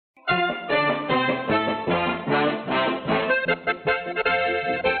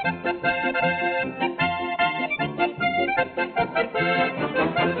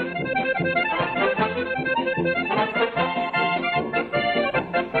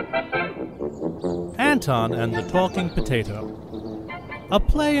Anton and the Talking Potato. A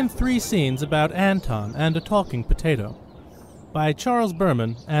play in 3 scenes about Anton and a talking potato. By Charles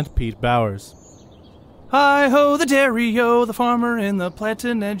Berman and Pete Bowers. Hi-ho, the dairy-o, the farmer in the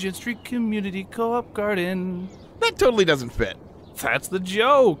Plantagenet Street Community Co-op Garden. That totally doesn't fit. That's the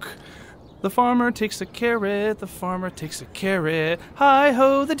joke. The farmer takes a carrot, the farmer takes a carrot.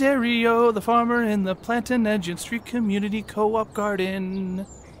 Hi-ho, the dairy-o, the farmer in the Plantagenet Street Community Co-op Garden.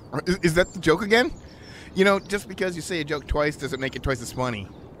 Is that the joke again? You know, just because you say a joke twice doesn't make it twice as funny.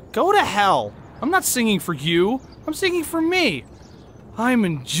 Go to hell. I'm not singing for you. I'm singing for me. I'm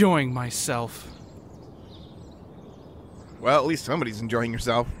enjoying myself. Well, at least somebody's enjoying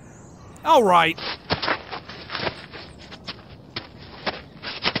yourself. All right.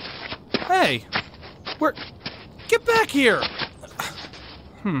 Hey, get back here.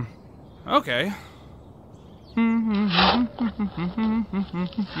 Okay.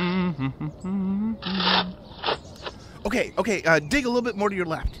 Okay, dig a little bit more to your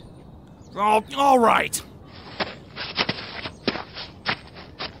left. Oh, all right.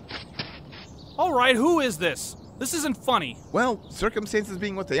 All right, who is this? This isn't funny. Well, circumstances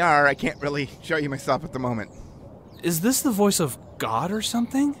being what they are, I can't really show you myself at the moment. Is this the voice of God or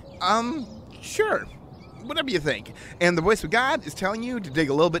something? Sure. Whatever you think. And the voice of God is telling you to dig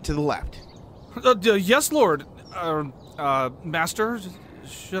a little bit to the left. Yes, Lord. Master?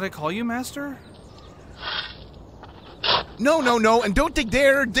 Should I call you Master? No, and don't dig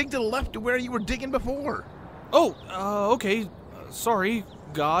there. Dig to the left to where you were digging before. Oh, okay. Sorry,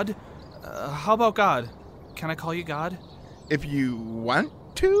 God. How about God? Can I call you God? If you want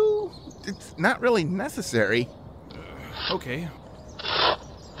to, it's not really necessary. Okay.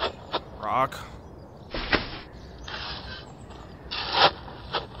 Rock.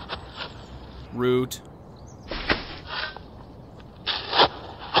 Root.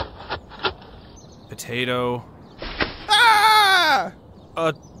 Potato. Ah!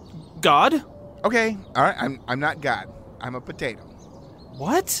 God? Okay, all right, I'm not God. I'm a potato.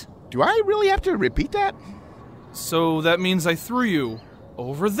 What? Do I really have to repeat that? So that means I threw you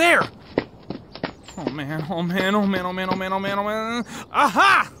over there. Oh man.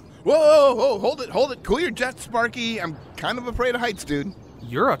 Aha! Whoa, hold it. Cool your jets, Sparky. I'm kind of afraid of heights, dude.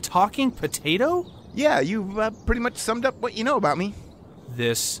 You're a talking potato? Yeah, you've pretty much summed up what you know about me.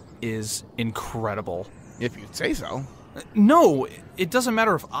 This is incredible. If you'd say so. No, it doesn't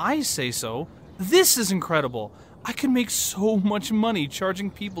matter if I say so. This is incredible. I could make so much money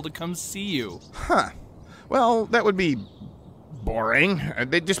charging people to come see you. Huh. Well, that would be boring.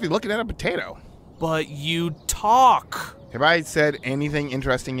 They'd just be looking at a potato. But you talk. Have I said anything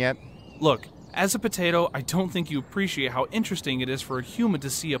interesting yet? Look, as a potato, I don't think you appreciate how interesting it is for a human to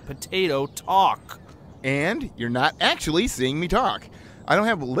see a potato talk. And you're not actually seeing me talk. I don't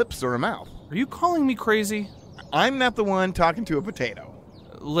have lips or a mouth. Are you calling me crazy? I'm not the one talking to a potato.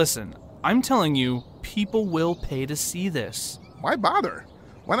 Listen, I'm telling you, people will pay to see this. Why bother?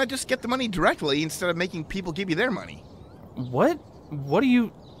 Why not just get the money directly instead of making people give you their money? What? What do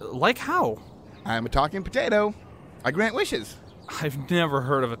you... like how? I'm a talking potato. I grant wishes. I've never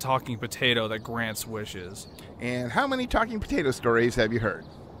heard of a talking potato that grants wishes. And how many talking potato stories have you heard?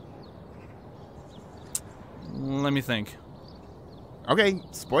 Let me think. Okay,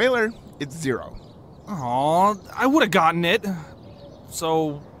 spoiler, it's 0. Aw, I would have gotten it.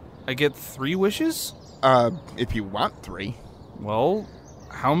 So, I get 3 wishes? If you want 3. Well,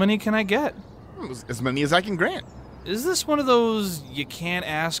 how many can I get? As many as I can grant. Is this one of those you can't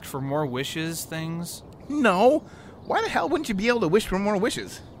ask for more wishes things? No. Why the hell wouldn't you be able to wish for more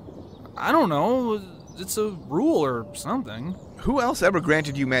wishes? I don't know. It's a rule or something. Who else ever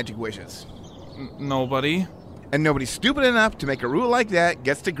granted you magic wishes? Nobody. And nobody stupid enough to make a rule like that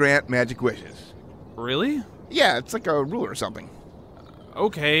gets to grant magic wishes. Really? Yeah, it's like a rule or something.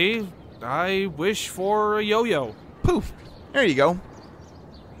 Okay, I wish for a yo-yo. Poof. There you go.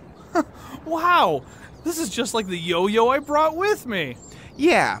 Wow, this is just like the yo-yo I brought with me.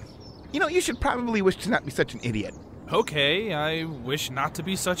 Yeah. You know, you should probably wish to not be such an idiot. Okay, I wish not to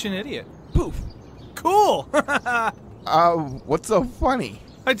be such an idiot. Poof. Cool! What's so funny?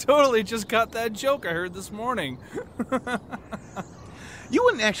 I totally just got that joke I heard this morning. You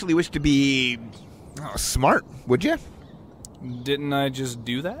wouldn't actually wish to be smart, would you? Didn't I just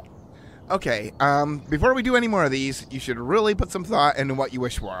do that? Okay, before we do any more of these, you should really put some thought into what you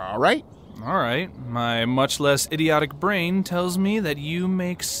wish for, all right? All right. My much less idiotic brain tells me that you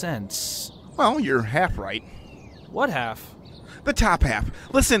make sense. Well, you're half right. What half? The top half.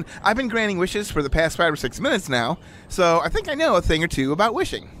 Listen, I've been granting wishes for the past 5 or 6 minutes now, so I think I know a thing or two about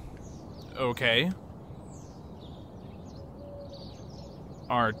wishing. Okay.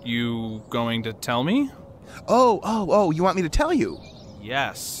 Are you going to tell me? Oh, you want me to tell you?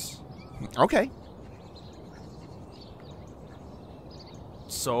 Yes. Okay.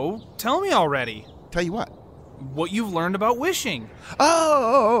 So, tell me already. Tell you what? What you've learned about wishing.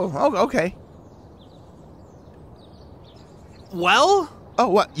 Oh, okay. Well? Oh,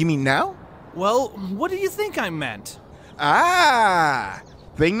 what? You mean now? Well, what do you think I meant?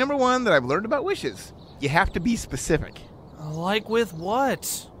 Thing number one that I've learned about wishes. You have to be specific. Like with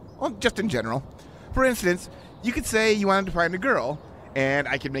what? Well, just in general. For instance, you could say you wanted to find a girl, and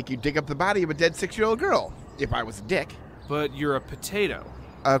I could make you dig up the body of a dead 6-year-old girl, if I was a dick. But you're a potato.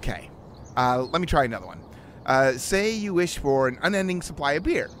 Okay. Let me try another one. Say you wish for an unending supply of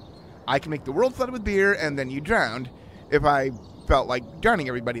beer. I can make the world flood with beer, and then you drowned, if I felt like drowning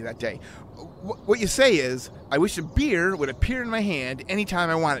everybody that day. What you say is, I wish a beer would appear in my hand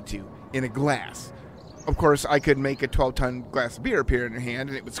anytime I wanted to, in a glass. Of course, I could make a 12-ton glass of beer appear in your hand,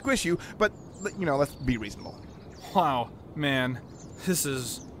 and it would squish you, but, let's be reasonable. Wow, man, this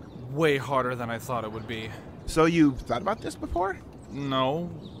is way harder than I thought it would be. So you've thought about this before? No.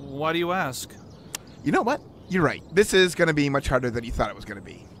 Why do you ask? You know what? You're right. This is going to be much harder than you thought it was going to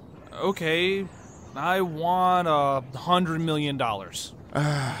be. Okay, I want $100 million. All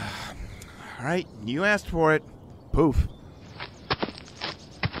right, you asked for it. Poof.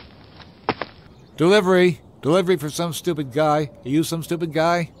 Delivery for some stupid guy. Are you some stupid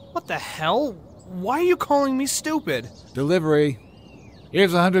guy? What the hell? Why are you calling me stupid? Delivery.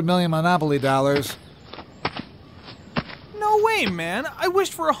 Here's 100 million Monopoly dollars. No way, man. I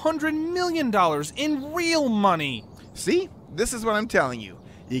wished for $100 million in real money. See? This is what I'm telling you.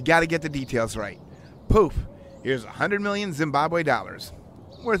 You got to get the details right. Poof. Here's 100 million Zimbabwe dollars.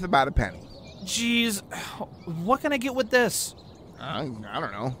 Worth about a penny. Jeez, what can I get with this? I don't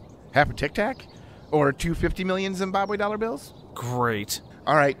know. Half a Tic Tac? Or 250 million Zimbabwe dollar bills? Great.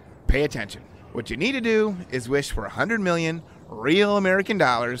 All right, pay attention. What you need to do is wish for 100 million real American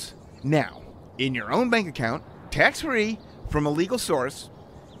dollars now, in your own bank account, tax-free, from a legal source,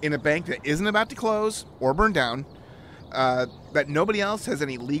 in a bank that isn't about to close or burn down, that nobody else has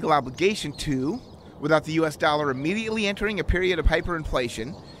any legal obligation to, without the U.S. dollar immediately entering a period of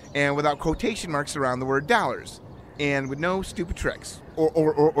hyperinflation, and without quotation marks around the word dollars, and with no stupid tricks,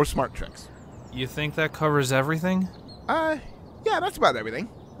 or smart tricks. You think that covers everything? Yeah, that's about everything.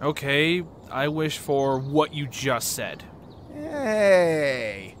 Okay, I wish for what you just said.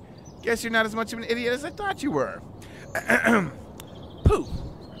 Hey, guess you're not as much of an idiot as I thought you were. Poof.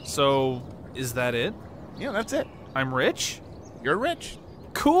 So, is that it? Yeah, that's it. I'm rich? You're rich.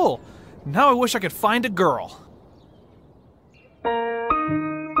 Cool. Now I wish I could find a girl.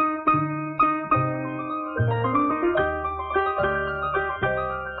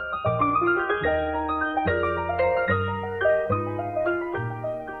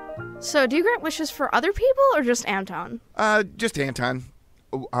 So, do you grant wishes for other people or just Anton? Just Anton.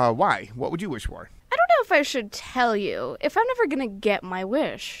 Why? What would you wish for? I don't know if I should tell you, if I'm never gonna get my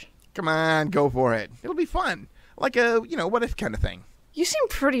wish. Come on, go for it. It'll be fun. Like a, what if kind of thing. You seem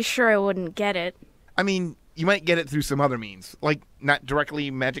pretty sure I wouldn't get it. I mean, you might get it through some other means. Like, not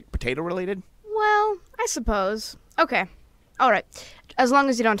directly magic potato related? Well, I suppose. Okay. Alright. As long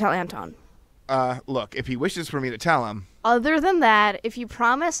as you don't tell Anton. Look, if he wishes for me to tell him... Other than that, if you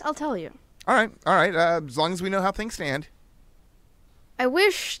promise, I'll tell you. All right. As long as we know how things stand. I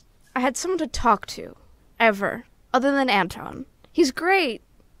wish I had someone to talk to. Ever. Other than Anton. He's great.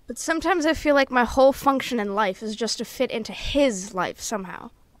 But sometimes I feel like my whole function in life is just to fit into his life somehow.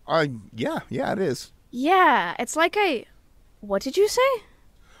 Yeah, it is. Yeah, it's like What did you say?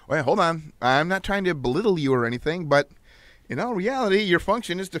 Wait, hold on. I'm not trying to belittle you or anything, but in all reality, your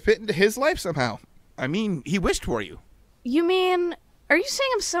function is to fit into his life somehow. I mean, he wished for you. You mean, are you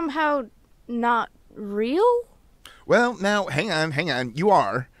saying I'm somehow not real? Well, now, hang on. You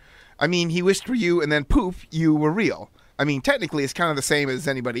are. I mean, he wished for you, and then poof, you were real. I mean, technically, it's kind of the same as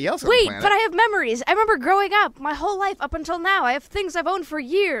anybody else on the planet. Wait, but I have memories. I remember growing up, my whole life up until now. I have things I've owned for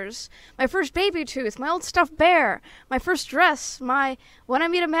years. My first baby tooth, my old stuffed bear, my first dress, my When I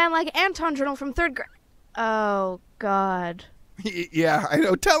Meet a Man Like Anton journal from 3rd grade. Oh, God. Yeah, I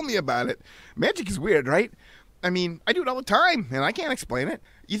know. Tell me about it. Magic is weird, right? I mean, I do it all the time, and I can't explain it.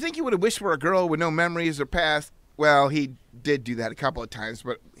 You think he would have wished for a girl with no memories or past? Well, he did do that a couple of times,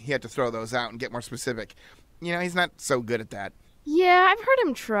 but he had to throw those out and get more specific. He's not so good at that. Yeah, I've heard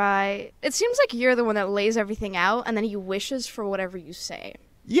him try. It seems like you're the one that lays everything out, and then he wishes for whatever you say.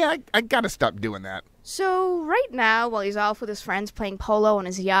 Yeah, I gotta stop doing that. So, right now, while he's off with his friends playing polo on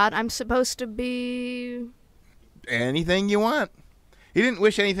his yacht, I'm supposed to be... Anything you want. He didn't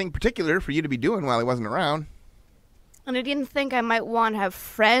wish anything particular for you to be doing while he wasn't around. And I didn't think I might want to have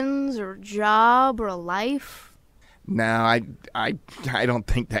friends or a job or a life. No, I don't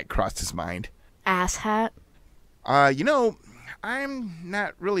think that crossed his mind. Asshat. I'm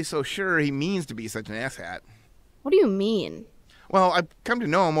not really so sure he means to be such an asshat. What do you mean? Well, I've come to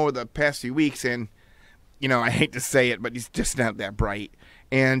know him over the past few weeks, and, I hate to say it, but he's just not that bright.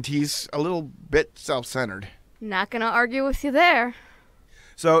 And he's a little bit self-centered. Not gonna argue with you there.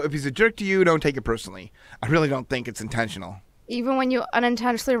 So if he's a jerk to you, don't take it personally. I really don't think it's intentional. Even when you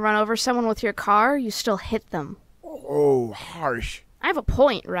unintentionally run over someone with your car, you still hit them. Oh, harsh. I have a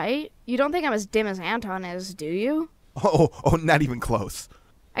point, right? You don't think I'm as dim as Anton is, do you? Oh, not even close.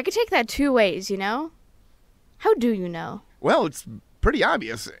 I could take that two ways, you know? How do you know? Well, it's pretty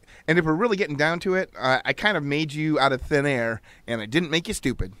obvious. And if we're really getting down to it, I kind of made you out of thin air, and I didn't make you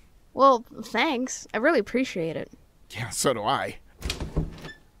stupid. Well, thanks. I really appreciate it. Yeah, so do I.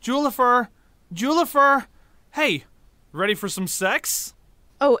 Julifer! Julifer! Hey, ready for some sex?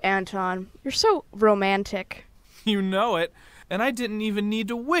 Oh, Anton, you're so romantic. You know it. And I didn't even need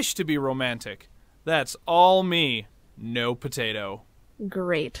to wish to be romantic. That's all me. No potato.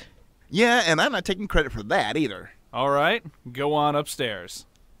 Great. Yeah, and I'm not taking credit for that either. All right, go on upstairs.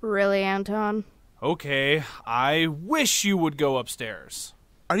 Really, Anton? Okay, I wish you would go upstairs.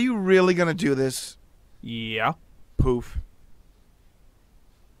 Are you really going to do this? Yeah. Poof.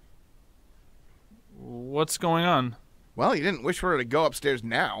 What's going on? Well, you didn't wish for her to go upstairs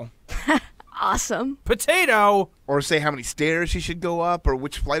now. Awesome. Potato! Or say how many stairs she should go up, or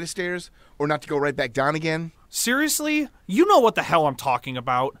which flight of stairs, or not to go right back down again. Seriously? You know what the hell I'm talking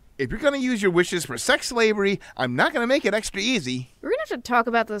about. If you're going to use your wishes for sex slavery, I'm not going to make it extra easy. We're gonna have to talk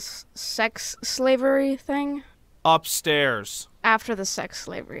about this sex slavery thing Upstairs. after the sex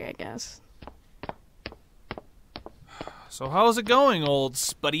slavery, I guess. So how's it going, old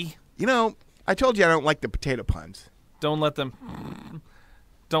spuddy? I told you I don't like the potato puns. Don't let them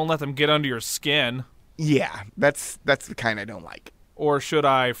get under your skin. Yeah, that's the kind I don't like. Or should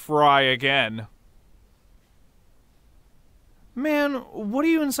I fry again? Man, what are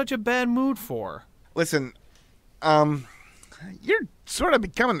you in such a bad mood for? Listen, you're sort of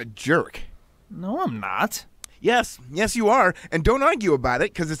becoming a jerk. No, I'm not. Yes, you are, and don't argue about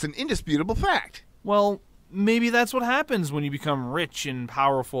it, because it's an indisputable fact. Well, maybe that's what happens when you become rich and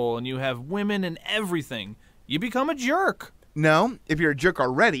powerful and you have women and everything. You become a jerk. No, if you're a jerk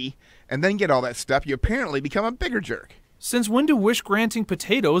already, and then get all that stuff, you apparently become a bigger jerk. Since when do wish-granting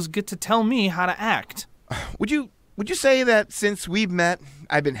potatoes get to tell me how to act? Would you say that since we've met,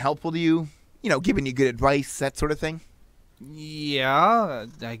 I've been helpful to you? Giving you good advice, that sort of thing? Yeah,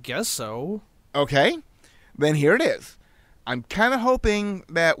 I guess so. Okay, then here it is. I'm kind of hoping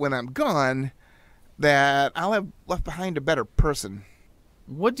that when I'm gone, that I'll have left behind a better person.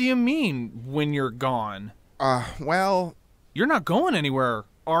 What do you mean, when you're gone? Well... You're not going anywhere,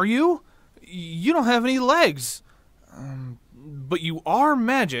 are you? You don't have any legs. But you are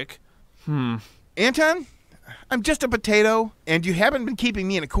magic. Anton, I'm just a potato, and you haven't been keeping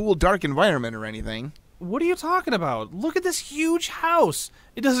me in a cool, dark environment or anything. What are you talking about? Look at this huge house.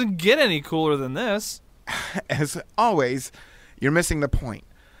 It doesn't get any cooler than this. As always, you're missing the point.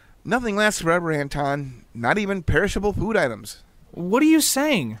 Nothing lasts forever, Anton. Not even perishable food items. What are you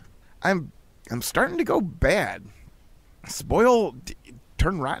saying? I'm starting to go bad. Spoil,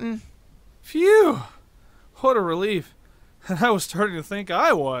 turn rotten. Phew. What a relief. And I was starting to think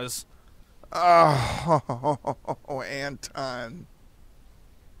I was. Oh, Anton.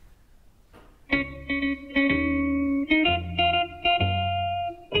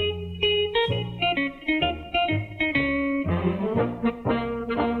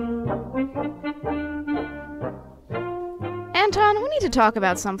 Anton, we need to talk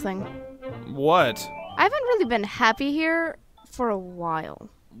about something. What? I haven't really been happy here for a while.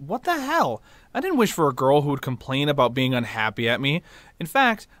 What the hell? I didn't wish for a girl who would complain about being unhappy at me. In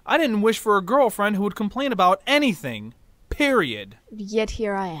fact, I didn't wish for a girlfriend who would complain about anything. Period. Yet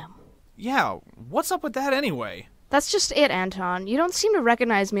here I am. Yeah, what's up with that anyway? That's just it, Anton. You don't seem to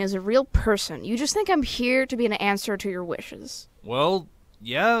recognize me as a real person. You just think I'm here to be an answer to your wishes. Well,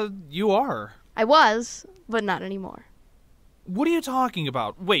 yeah, you are. I was, but not anymore. What are you talking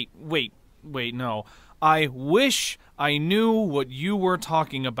about? Wait, no. I wish I knew what you were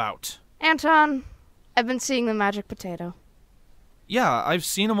talking about. Anton, I've been seeing the magic potato. Yeah, I've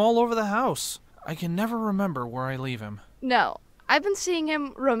seen him all over the house. I can never remember where I leave him. No, I've been seeing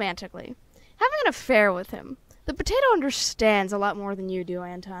him romantically. Having an affair with him. The potato understands a lot more than you do,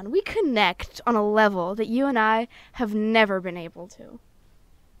 Anton. We connect on a level that you and I have never been able to.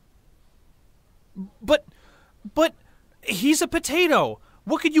 But he's a potato.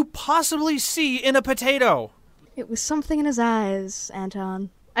 What could you possibly see in a potato? It was something in his eyes, Anton.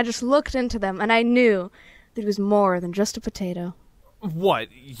 I just looked into them, and I knew that he was more than just a potato. What?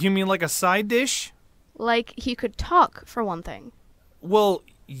 You mean like a side dish? Like he could talk, for one thing. Well,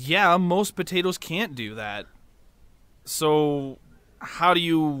 yeah, most potatoes can't do that. So, how do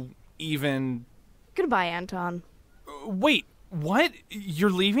you even... Goodbye, Anton. Wait, what? You're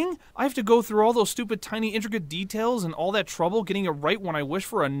leaving? I have to go through all those stupid, tiny, intricate details and all that trouble getting it right when I wish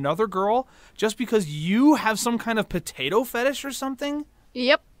for another girl, just because you have some kind of potato fetish or something?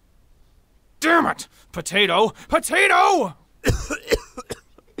 Yep. Damn it! Potato! Potato!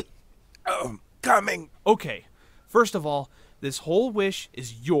 Coming. Okay, first of all, this whole wish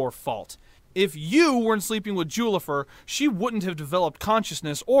is your fault. If you weren't sleeping with Julifer, she wouldn't have developed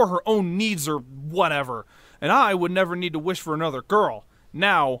consciousness or her own needs or whatever. And I would never need to wish for another girl.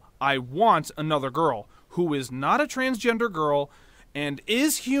 Now, I want another girl who is not a transgender girl and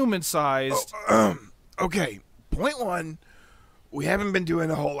is human-sized. Okay, point one, we haven't been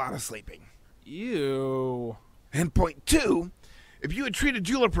doing a whole lot of sleeping. Ew. And point two, if you had treated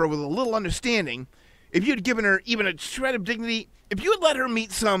Julifer with a little understanding, if you had given her even a shred of dignity, if you had let her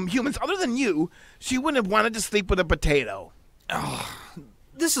meet some humans other than you, she wouldn't have wanted to sleep with a potato.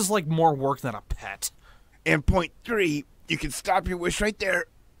 This is like more work than a pet. And point three, you can stop your wish right there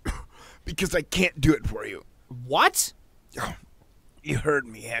because I can't do it for you. What? You heard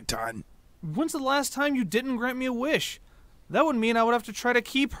me, Anton. When's the last time you didn't grant me a wish? That would mean I would have to try to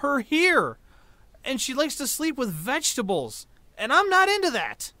keep her here. And she likes to sleep with vegetables. And I'm not into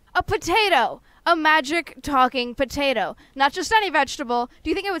that. A potato! A magic talking potato. Not just any vegetable.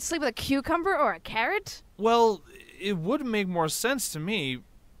 Do you think I would sleep with a cucumber or a carrot? Well, it would make more sense to me.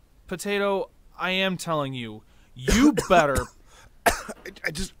 Potato, I am telling you, you better...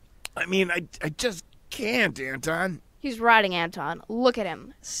 I just can't, Anton. He's riding Anton. Look at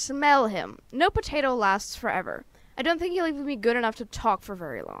him. Smell him. No potato lasts forever. I don't think he'll even be good enough to talk for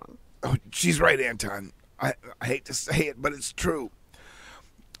very long. Oh, she's right, Anton. I hate to say it, but it's true.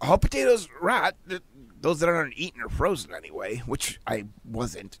 All potatoes rot. Those that aren't eaten or frozen anyway, which I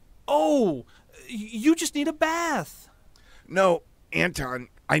wasn't. Oh, you just need a bath. No, Anton,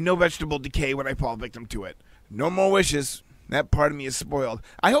 I know vegetable decay when I fall victim to it. No more wishes. That part of me is spoiled.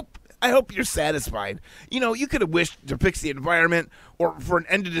 I hope you're satisfied. You know, you could have wished to fix the environment, or for an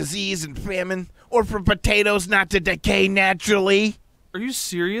end to disease and famine, or for potatoes not to decay naturally. Are you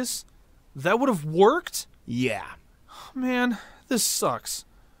serious? That would have worked? Yeah. Man, this sucks.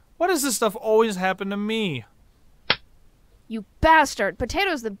 Why does this stuff always happen to me? You bastard!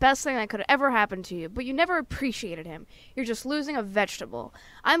 Potato's the best thing that could ever happen to you, but you never appreciated him. You're just losing a vegetable.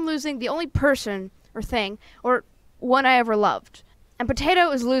 I'm losing the only person, or thing, or one I ever loved. And Potato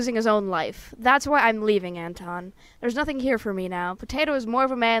is losing his own life. That's why I'm leaving, Anton. There's nothing here for me now. Potato is more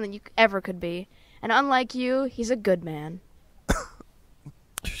of a man than you ever could be. And unlike you, he's a good man.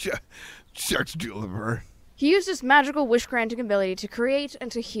 Shucks, Julifer. He used his magical wish-granting ability to create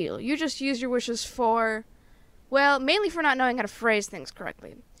and to heal. You just used your wishes for... well, mainly for not knowing how to phrase things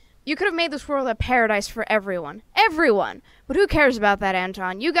correctly. You could have made this world a paradise for everyone. Everyone! But who cares about that,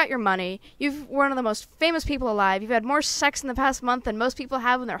 Anton? You got your money. You're one of the most famous people alive. You've had more sex in the past month than most people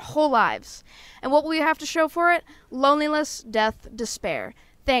have in their whole lives. And what will you have to show for it? Loneliness, death, despair.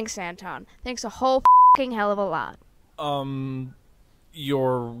 Thanks, Anton. Thanks a whole f***ing hell of a lot.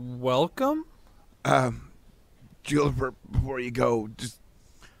 You're welcome? Julifer, before you go, just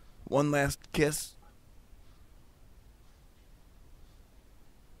one last kiss.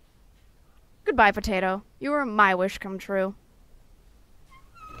 Goodbye, Potato. You were my wish come true.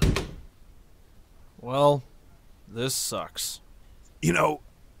 Well, this sucks. You know,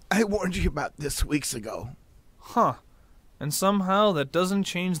 I warned you about this weeks ago. Huh. And somehow that doesn't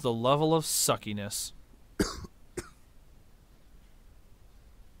change the level of suckiness.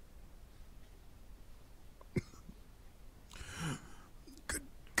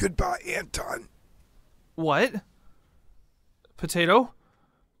 Goodbye, Anton. What? Potato?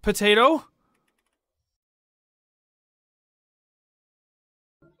 Potato?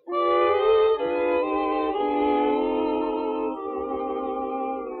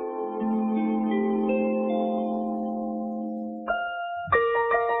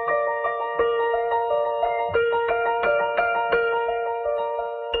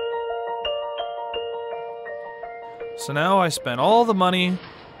 So now I spent all the money,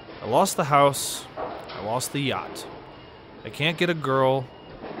 I lost the house, I lost the yacht. I can't get a girl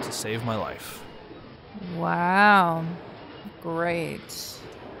to save my life. Wow. Great.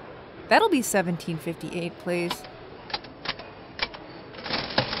 That'll be 1758, please.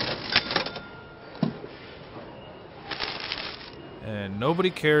 And nobody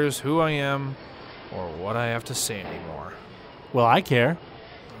cares who I am or what I have to say anymore. Well, I care.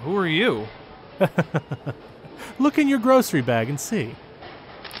 Who are you? Look in your grocery bag and see.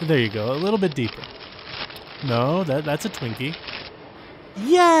 There you go, a little bit deeper. No, that's a Twinkie.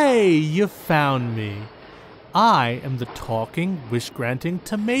 Yay! You found me. I am the talking, wish-granting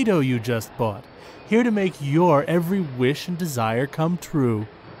tomato you just bought, here to make your every wish and desire come true.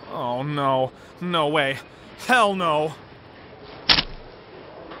 Oh no. No way. Hell no.